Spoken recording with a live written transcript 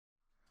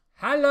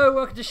Hello,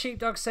 welcome to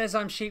Sheepdog Says.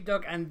 I'm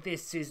Sheepdog and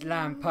this is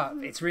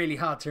Lambpup. It's really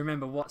hard to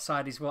remember what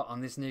side is what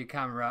on this new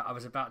camera. I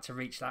was about to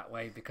reach that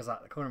way because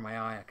at the corner of my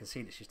eye I can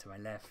see that she's to my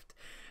left.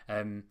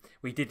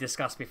 We did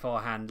discuss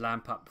beforehand,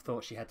 Lambpup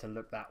thought she had to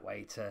look that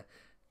way to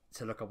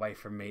look away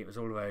from me. It was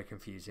all very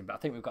confusing, but I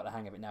think we've got the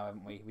hang of it now,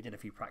 haven't we? We did a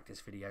few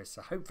practice videos,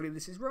 so hopefully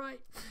this is right.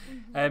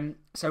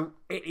 So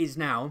it is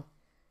now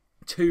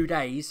 2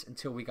 days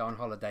until we go on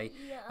holiday.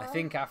 Yeah. I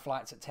think our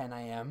flight's at 10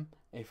 AM.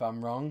 If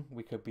I'm wrong,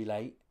 we could be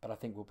late, but I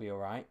think we'll be all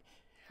right.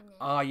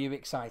 Are you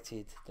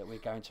excited that we're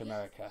going to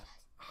America?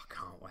 Oh, I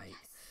can't wait.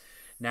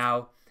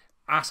 Now,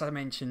 as I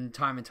mentioned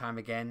time and time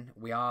again,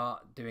 we are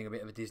doing a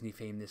bit of a Disney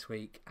theme this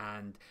week,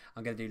 and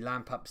I'm going to do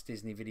Lambpup's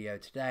Disney video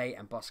today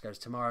and Bosco's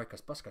tomorrow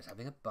because Bosco's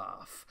having a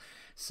bath.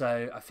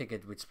 So I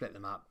figured we'd split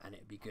them up and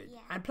it'd be good. Yeah.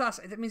 And plus,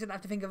 it means I don't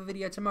have to think of a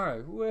video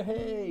tomorrow.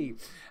 Woohoo!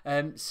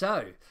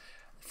 So,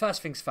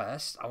 first things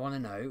first, I want to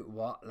know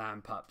what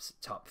Lambpup's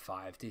top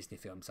 5 Disney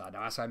films are.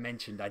 Now, as I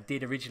mentioned, I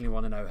did originally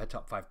want to know her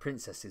top 5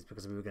 princesses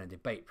because we were going to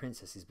debate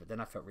princesses, but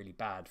then I felt really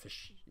bad for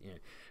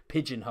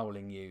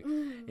pigeonholing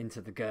you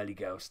into the girly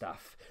girl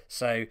stuff.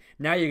 So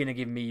now you're going to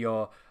give me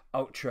your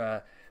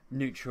ultra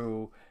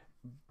neutral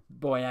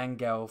boy and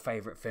girl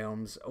favourite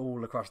films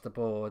all across the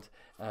board,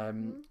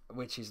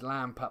 which is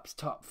Lambpup's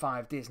top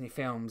 5 Disney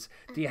films.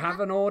 Do you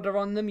have an order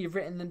on them? You've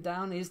written them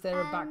down. Is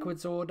there a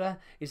backwards order?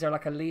 Is there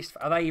like a least?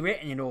 Are they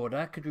written in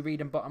order? Could we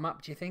read them bottom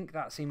up? Do you think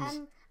that seems?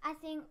 I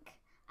think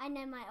I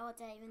know my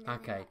order. Even though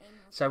okay.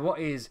 So what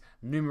is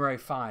numero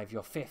 5?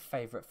 Your 5th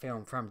favourite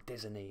film from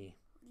Disney?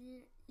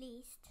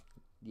 Least.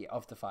 Yeah,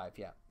 of the 5.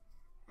 Yeah.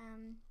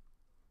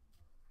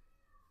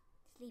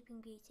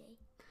 Sleeping Beauty.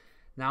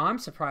 Now, I'm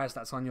surprised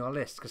that's on your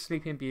list because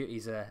Sleeping Beauty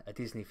is a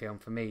Disney film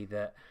for me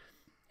that,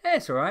 yeah,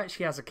 it's alright.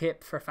 She has a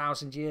kip for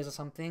 1,000 years or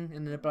something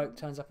and then a bloke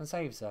turns up and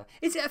saves her.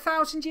 Is it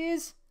 1,000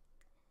 years?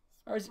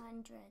 Or is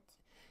 100.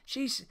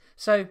 She's,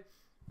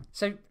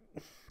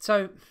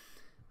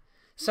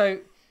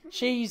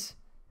 she's,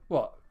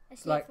 what?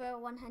 Asleep like for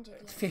 100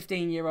 years.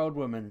 15-year-old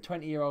woman,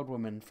 20-year-old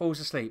woman,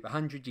 falls asleep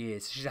 100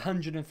 years. She's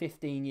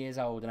 115 years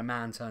old and a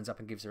man turns up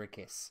and gives her a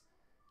kiss.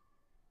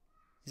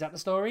 Is that the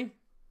story?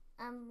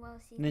 Well,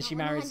 and then she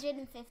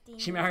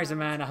marries a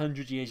man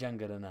 100 years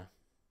younger than her.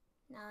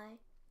 No,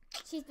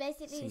 she's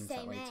basically the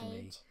same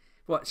age.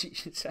 What?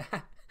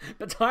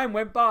 But time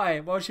went by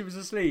while she was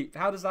asleep.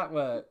 How does that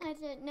work? I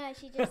don't know.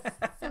 She just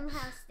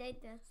somehow stayed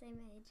the same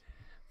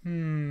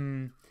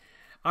age.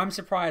 I'm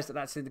surprised that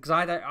that's because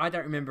I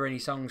don't remember any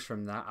songs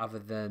from that other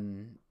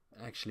than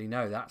actually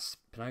no, that's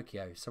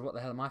Pinocchio. So what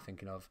the hell am I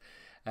thinking of?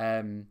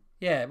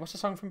 Yeah, what's the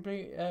song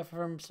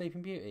from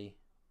Sleeping Beauty?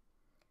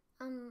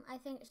 I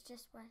think it's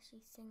just where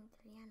she sings to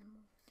the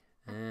animals.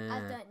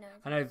 I don't know.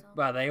 I know.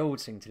 Well, they all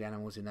sing to the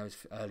animals in those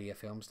earlier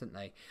films, didn't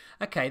they?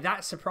 Okay,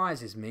 that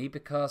surprises me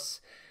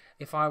because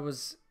if I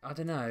was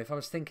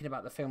thinking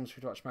about the films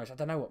we'd watch most,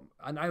 I know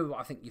what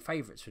I think your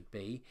favourites would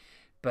be,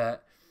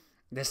 but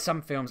there's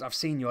some films I've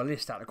seen your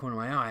list out the corner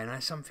of my eye, and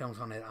there's some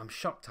films on it I'm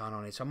shocked aren't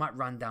on it, so I might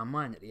run down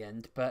mine at the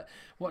end. But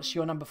what's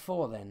your number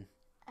 4 then?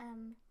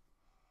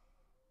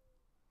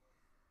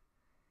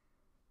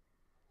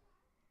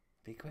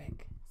 Be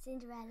quick.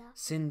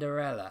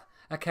 Cinderella.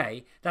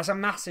 Okay, that's a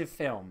massive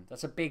film.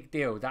 That's a big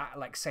deal. That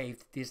like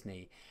saved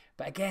Disney.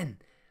 But again,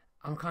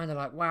 I'm kind of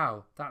like,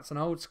 wow, that's an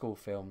old school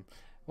film.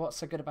 What's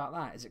so good about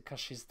that? Is it because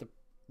she's the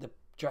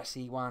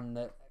dressy one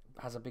that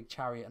has a big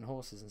chariot and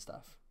horses and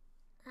stuff?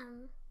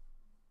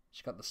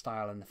 She's got the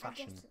style and the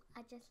fashion.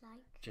 I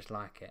just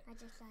like it. I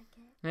just like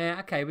it. Yeah,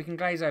 okay, we can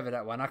glaze over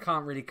that one. I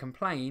can't really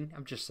complain.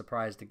 I'm just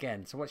surprised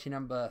again. So what's your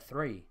number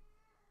 3?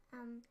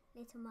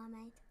 Little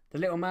Mermaid. The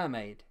Little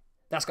Mermaid.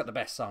 That's got the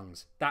best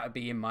songs. That would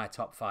be in my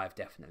top 5,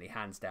 definitely.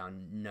 Hands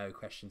down, no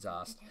questions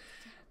asked.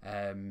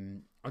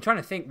 I'm trying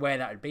to think where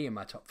that would be in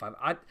my top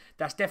 5.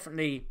 That's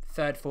definitely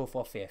 3rd, 4th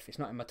or 5th. It's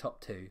not in my top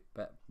 2,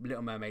 but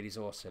Little Mermaid is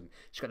awesome.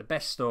 She's got the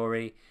best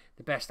story,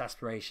 the best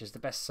aspirations, the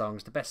best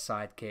songs, the best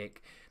sidekick.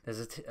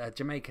 There's a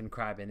Jamaican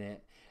crab in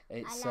it.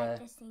 I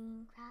like the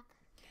singing crab.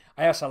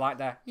 I also like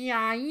the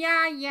yeah,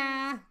 yeah,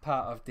 yeah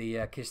part of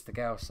the Kiss the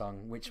Girl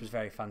song, which was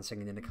very fun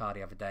singing in the car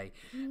the other day.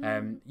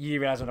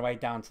 You realise on the way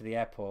down to the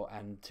airport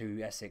and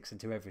to Essex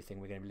and to everything,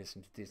 we're going to be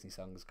listening to Disney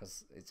songs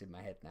because it's in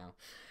my head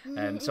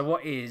now. So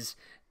what is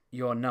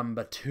your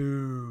number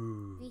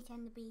 2? Beauty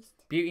and the Beast.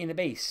 Beauty and the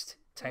Beast.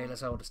 Tale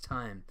as old as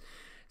time.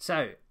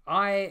 So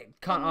I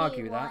can't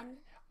argue with that.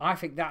 I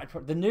think that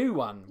the new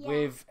one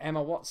with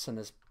Emma Watson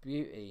as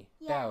Beauty.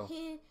 Belle.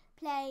 Who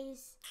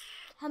plays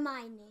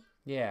Hermione.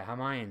 Yeah,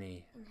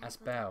 Hermione as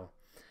Belle.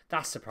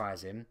 That's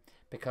surprising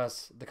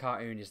because the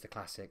cartoon is the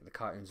classic. The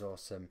cartoon's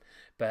awesome.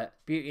 But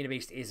Beauty and the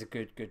Beast is a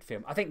good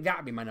film. I think that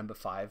would be my number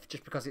 5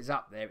 just because it's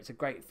up there. It's a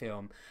great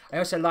film. I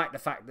also like the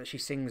fact that she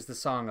sings the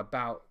song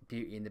about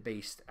Beauty and the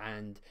Beast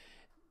and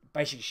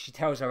basically she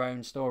tells her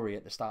own story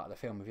at the start of the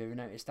film. Have you ever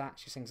noticed that?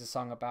 She sings a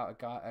song about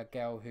a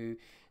girl who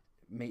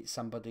meets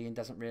somebody and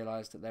doesn't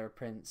realise that they're a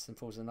prince and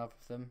falls in love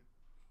with them.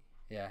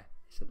 Yeah.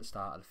 It's at the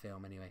start of the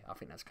film anyway. I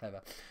think that's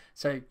clever.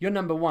 So your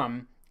number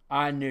 1,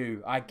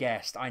 I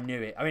guessed, I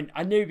knew it. I mean,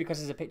 I knew because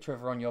there's a picture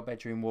of her on your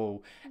bedroom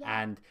wall,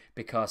 and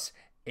because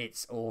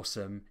it's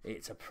awesome.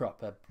 It's a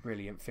proper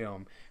brilliant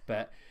film.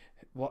 But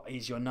what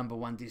is your number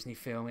one Disney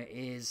film? It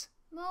is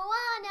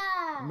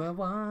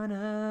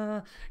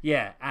Moana.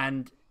 Yeah,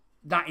 and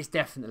that is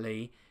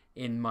definitely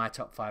in my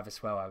top 5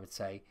 as well, I would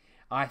say.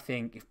 I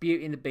think if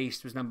Beauty and the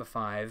Beast was number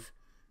 5,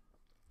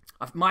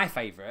 my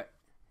favourite,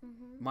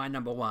 my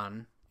number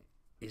 1,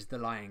 is The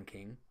Lion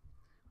King,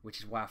 which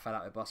is why I fell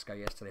out with Bosco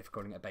yesterday for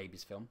calling it a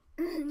baby's film.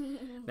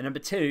 But number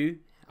 2,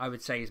 I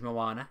would say, is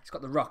Moana. It's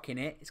got The Rock in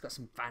it. It's got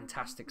some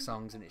fantastic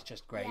songs, and it's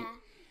just great. Yeah.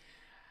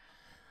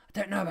 I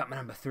don't know about my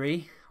number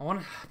 3.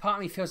 Part of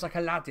me feels like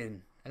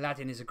Aladdin.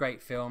 Aladdin is a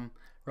great film.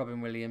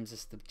 Robin Williams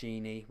is the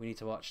genie. We need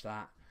to watch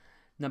that.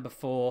 Number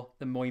 4,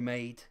 The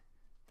Mermaid.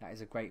 That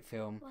is a great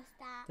film. What's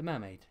that? The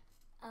Mermaid.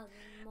 Oh,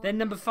 Then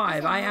number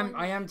 5, I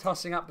am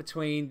tossing up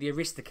between The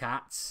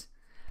Aristocats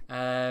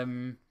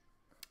and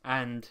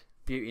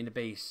Beauty and the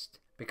Beast,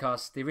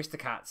 because The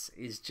Aristocats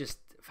is just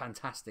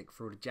fantastic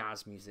for all the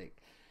jazz music.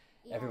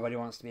 Yeah. Everybody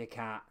wants to be a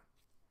cat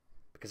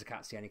because a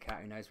cat's the only cat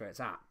who knows where it's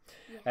at.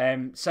 Yeah.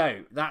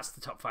 So that's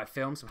the top 5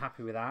 films. I'm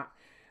happy with that.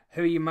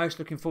 Who are you most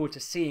looking forward to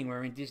seeing when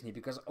we're in Disney?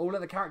 Because all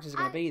of the characters are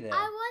going to be there. I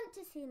want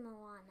to see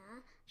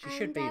Moana. She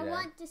should be there. I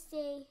want to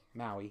see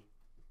Maui.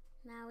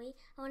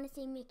 I want to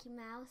see Mickey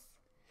Mouse.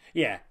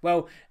 Yeah,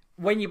 well,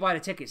 when you buy the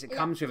tickets, it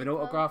comes with an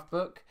autograph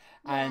book,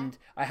 and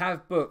I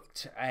have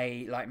booked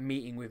a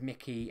meeting with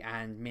Mickey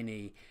and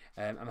Minnie.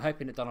 I'm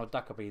hoping that Donald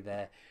Duck will be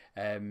there,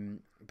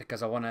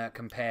 because I want to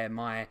compare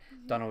my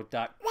Donald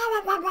Duck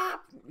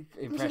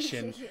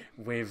impression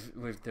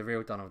with the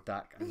real Donald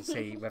Duck and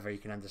see whether he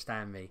can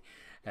understand me.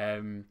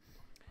 I'm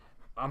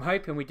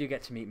hoping we do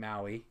get to meet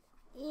Maui.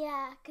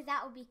 Yeah, because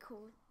that would be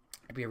cool.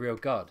 It'd be a real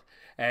god.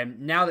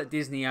 Now that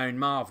Disney own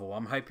Marvel,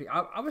 I'm hoping.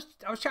 I was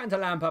chatting to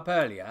Lambpup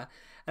earlier,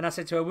 and I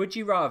said to her, "Would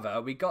you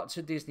rather we got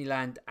to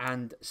Disneyland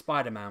and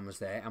Spider-Man was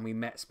there, and we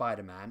met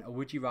Spider-Man, or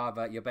would you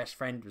rather your best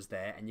friend was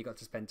there and you got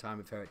to spend time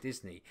with her at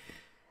Disney?"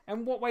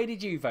 And what way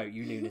did you vote,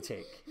 you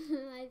lunatic?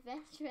 My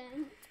best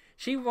friend.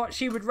 She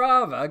would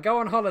rather go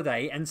on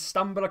holiday and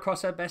stumble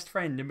across her best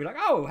friend and be like,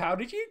 "Oh, how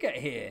did you get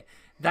here?"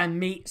 than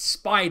meet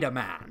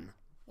Spider-Man.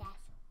 Yes,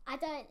 I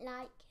don't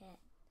like it.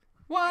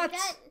 What?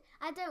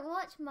 I don't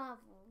watch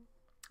Marvel.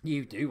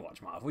 You do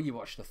watch Marvel. You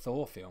watched the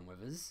Thor film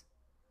with us.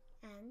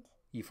 And?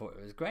 You thought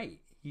it was great.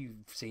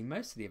 You've seen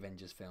most of the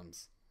Avengers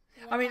films.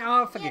 Yeah, I mean,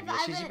 I'll forgive you.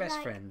 She's your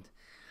best friend.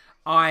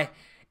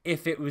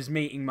 If it was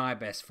meeting my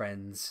best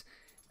friends,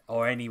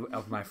 or any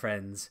of my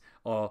friends,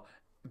 or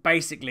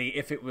basically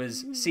if it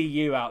was see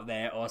you out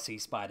there or see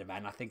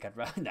Spider-Man, I think I'd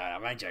rather... No,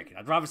 I'm joking.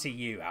 I'd rather see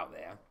you out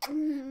there.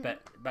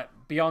 But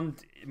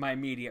beyond my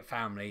immediate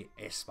family,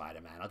 it's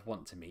Spider-Man. I'd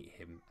want to meet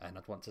him, and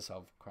I'd want to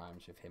solve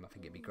crimes with him. I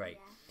think it'd be great.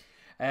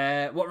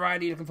 Yeah. What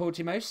ride are you looking forward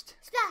to most?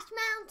 Splash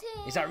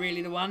Mountain. Is that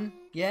really the one?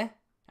 Yeah?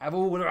 Out of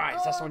all the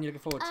rides, that's the one you're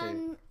looking forward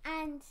to?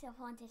 And the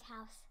Haunted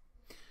House.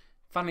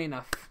 Funnily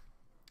enough,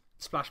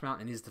 Splash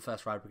Mountain is the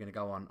first ride we're going to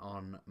go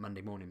on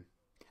Monday morning.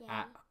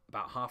 At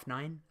about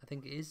 9:30, I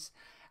think it is.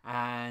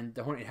 And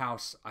the Haunted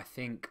House, I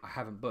think I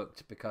haven't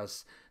booked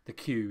because the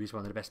queue is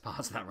one of the best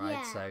parts of that ride.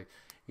 Yeah. So,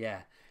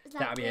 yeah,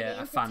 that'll be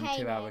a fun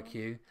 2-hour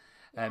queue.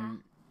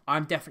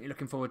 I'm definitely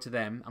looking forward to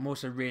them. I'm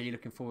also really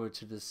looking forward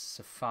to the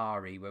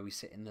safari where we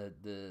sit in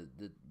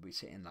we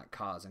sit in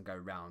cars and go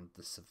around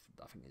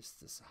I think it's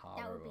the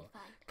Sahara or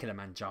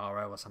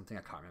Kilimanjaro or something.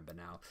 I can't remember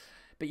now.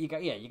 But you go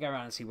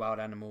around and see wild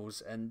animals,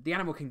 and the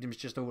Animal Kingdom is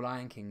just all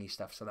Lion King-y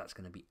stuff, so that's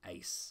going to be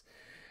ace.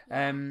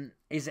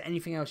 Is there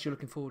anything else you're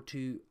looking forward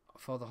to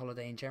for the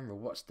holiday in general?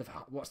 What's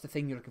the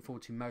thing you're looking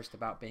forward to most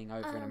about being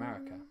over in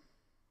America?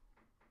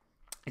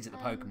 Is it the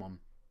Pokemon?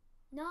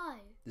 No.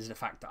 Is it the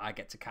fact that I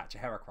get to catch a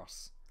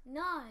Heracross?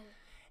 No.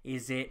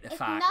 Is it the it's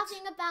fact...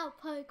 nothing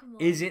about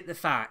Pokemon. Is it the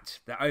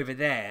fact that over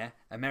there,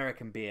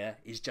 American beer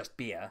is just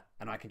beer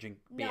and I can drink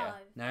beer?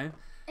 No?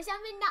 It's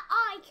something that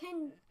I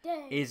can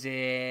do. Is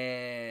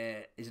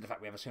it the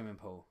fact we have a swimming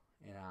pool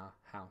in our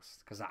house?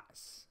 Because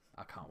that's...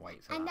 I can't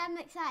wait for that. And I'm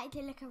excited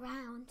to look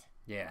around.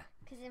 Yeah.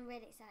 Because I'm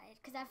really excited.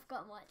 Because I've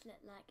forgotten what it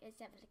looked like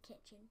except for the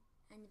kitchen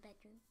and the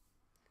bedroom.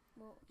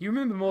 Well, you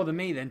remember more than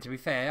me then, to be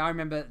fair. I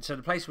remember, so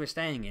the place we're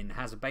staying in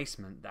has a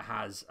basement that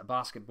has a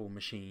basketball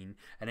machine,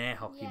 an air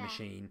hockey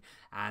machine,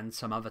 and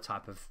some other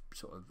type of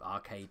sort of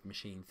arcade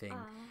machine thing.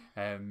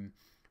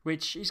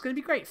 Which is going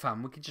to be great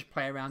fun. We could just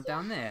play around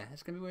down there.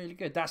 It's going to be really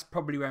good. That's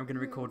probably where I'm going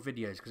to record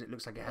videos because it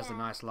looks like it has a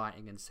nice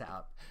lighting and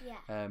setup.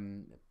 Yeah.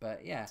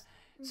 But yeah,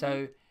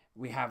 so...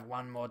 We have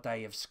one more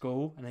day of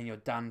school, and then you're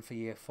done for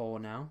year 4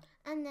 now.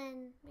 And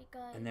then we go.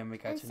 And then we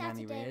go to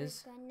Nanny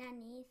Rears. We go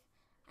Nanny's,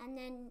 and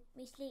then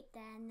we sleep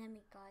there, and then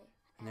we go.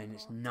 And then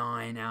it's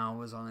 9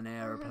 hours on an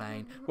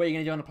aeroplane. What are you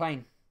going to do on a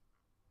plane?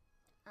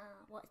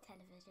 Watch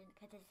television,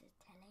 because this is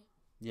telly.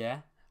 Yeah,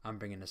 I'm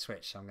bringing the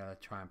Switch, so I'm going to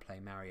try and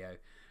play Mario.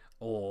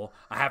 Or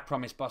I have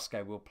promised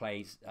Bosco we'll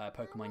play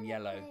Pokemon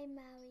Yellow. Play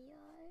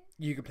Mario.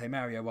 You could play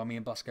Mario while me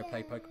and Bosco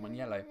play Pokemon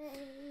Yellow.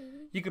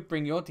 You could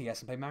bring your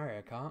DS and play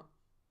Mario Kart.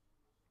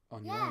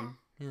 On your own.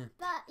 Yeah.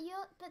 But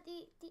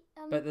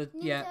But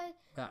yeah,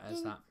 that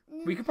is that.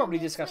 We could probably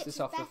discuss this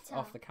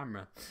off the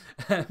camera.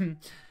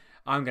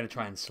 I'm going to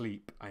try and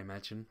sleep, I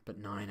imagine, but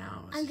 9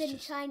 hours. I'm going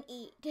to try and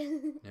eat.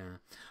 Yeah.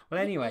 Well,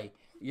 anyway,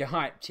 you're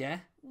hyped, yeah?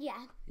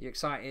 Yeah. You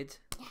excited?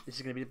 Yes. This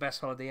is going to be the best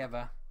holiday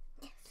ever.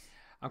 Yes.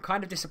 I'm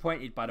kind of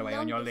disappointed, by the way,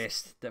 on your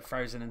list that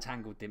Frozen and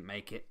Tangled didn't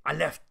make it. I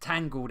left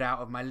Tangled out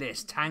of my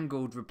list.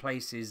 Tangled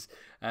replaces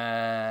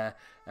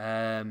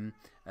Aristocats.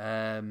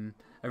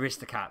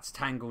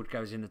 Tangled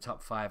goes in the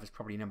top 5 as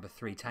probably number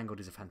 3. Tangled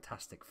is a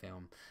fantastic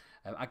film.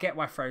 I get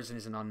why Frozen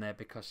isn't on there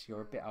because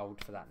you're a bit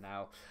old for that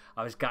now.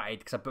 I was gutted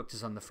because I booked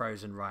us on the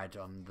Frozen ride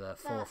on the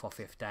 4th or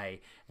 5th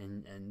day,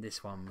 and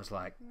this one was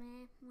like...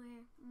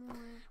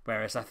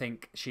 Whereas I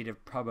think she'd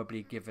have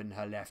probably given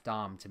her left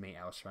arm to meet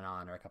Elsa and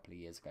Anna a couple of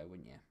years ago,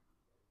 wouldn't you?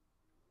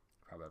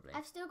 Probably.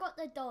 I've still got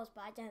the dolls,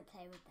 but I don't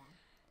play with them.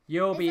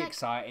 You'll be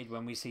excited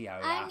when we see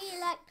Olaf. I only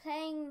like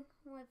playing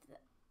with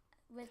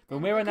them.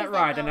 When we're on that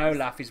ride and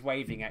Olaf is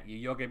waving at you,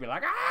 you're going to be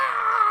like,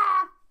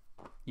 ah!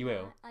 You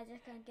will. I'm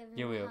just going to give him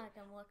a hug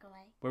and walk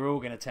away. We're all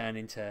going to turn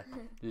into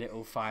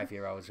little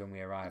 5-year-olds when we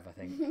arrive, I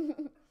think.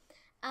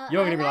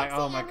 You're going to be like,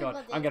 oh my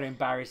God, I'm going to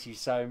embarrass you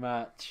so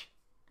much.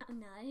 Oh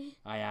no.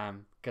 I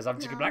am. Because I'm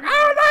just going to be like,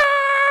 oh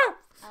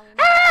no! Oh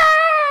no.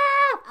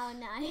 Ah! Oh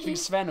no. I think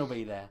Sven will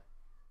be there.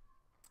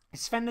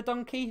 Is Sven the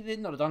donkey?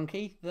 Not a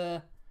donkey.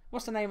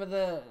 What's the name of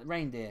the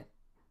reindeer?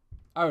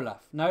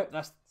 Olaf. No,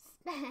 that's...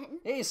 Sven.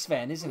 It is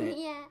Sven, isn't it?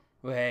 Yeah.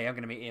 Well, hey, I'm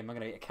going to meet him. I'm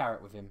going to eat a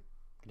carrot with him.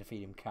 I'm going to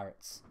feed him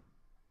carrots.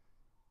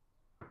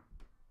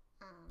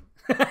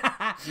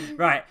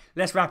 Right,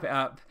 let's wrap it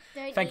up.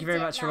 Thank you very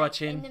much for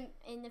watching.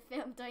 In the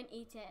film, don't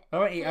eat it. I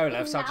won't eat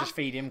Olaf, so I'll just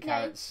feed him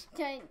carrots.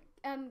 No,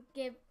 don't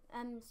give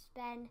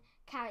Sven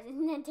carrots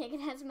and then take it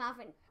out of his mouth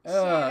and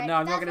share it. No,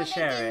 I'm not going to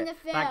share it.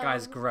 That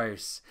guy's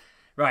gross.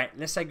 Right,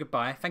 let's say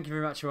goodbye. Thank you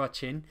very much for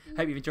watching.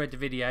 Hope you've enjoyed the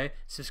video.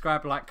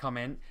 Subscribe, like,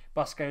 comment.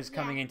 Bosco's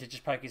coming in to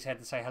just poke his head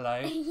and say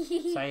hello.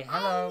 Say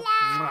hello.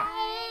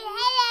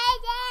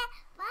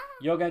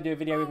 You're going to do a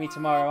video with me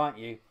tomorrow, aren't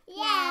you?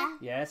 Yeah.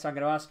 Yeah, so I'm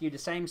going to ask you the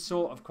same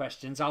sort of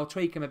questions. I'll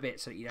tweak them a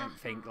bit so that you don't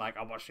think, like,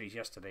 I watched these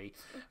yesterday.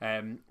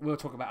 We'll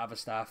talk about other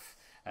stuff.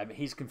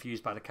 He's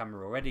confused by the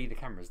camera already. The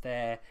camera's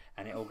there,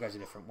 and it all goes a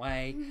different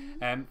way.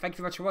 Thank you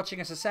very much for watching,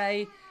 as I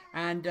say.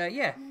 And,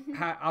 yeah,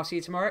 I'll see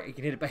you tomorrow. You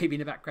can hear the baby in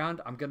the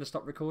background. I'm going to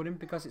stop recording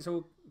because it's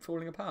all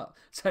falling apart.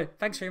 So,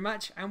 thanks very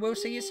much, and we'll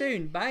see you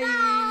soon. Bye!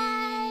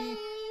 Bye!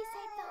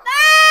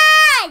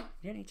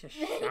 You don't need to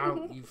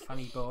shout, you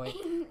funny boy.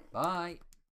 Bye.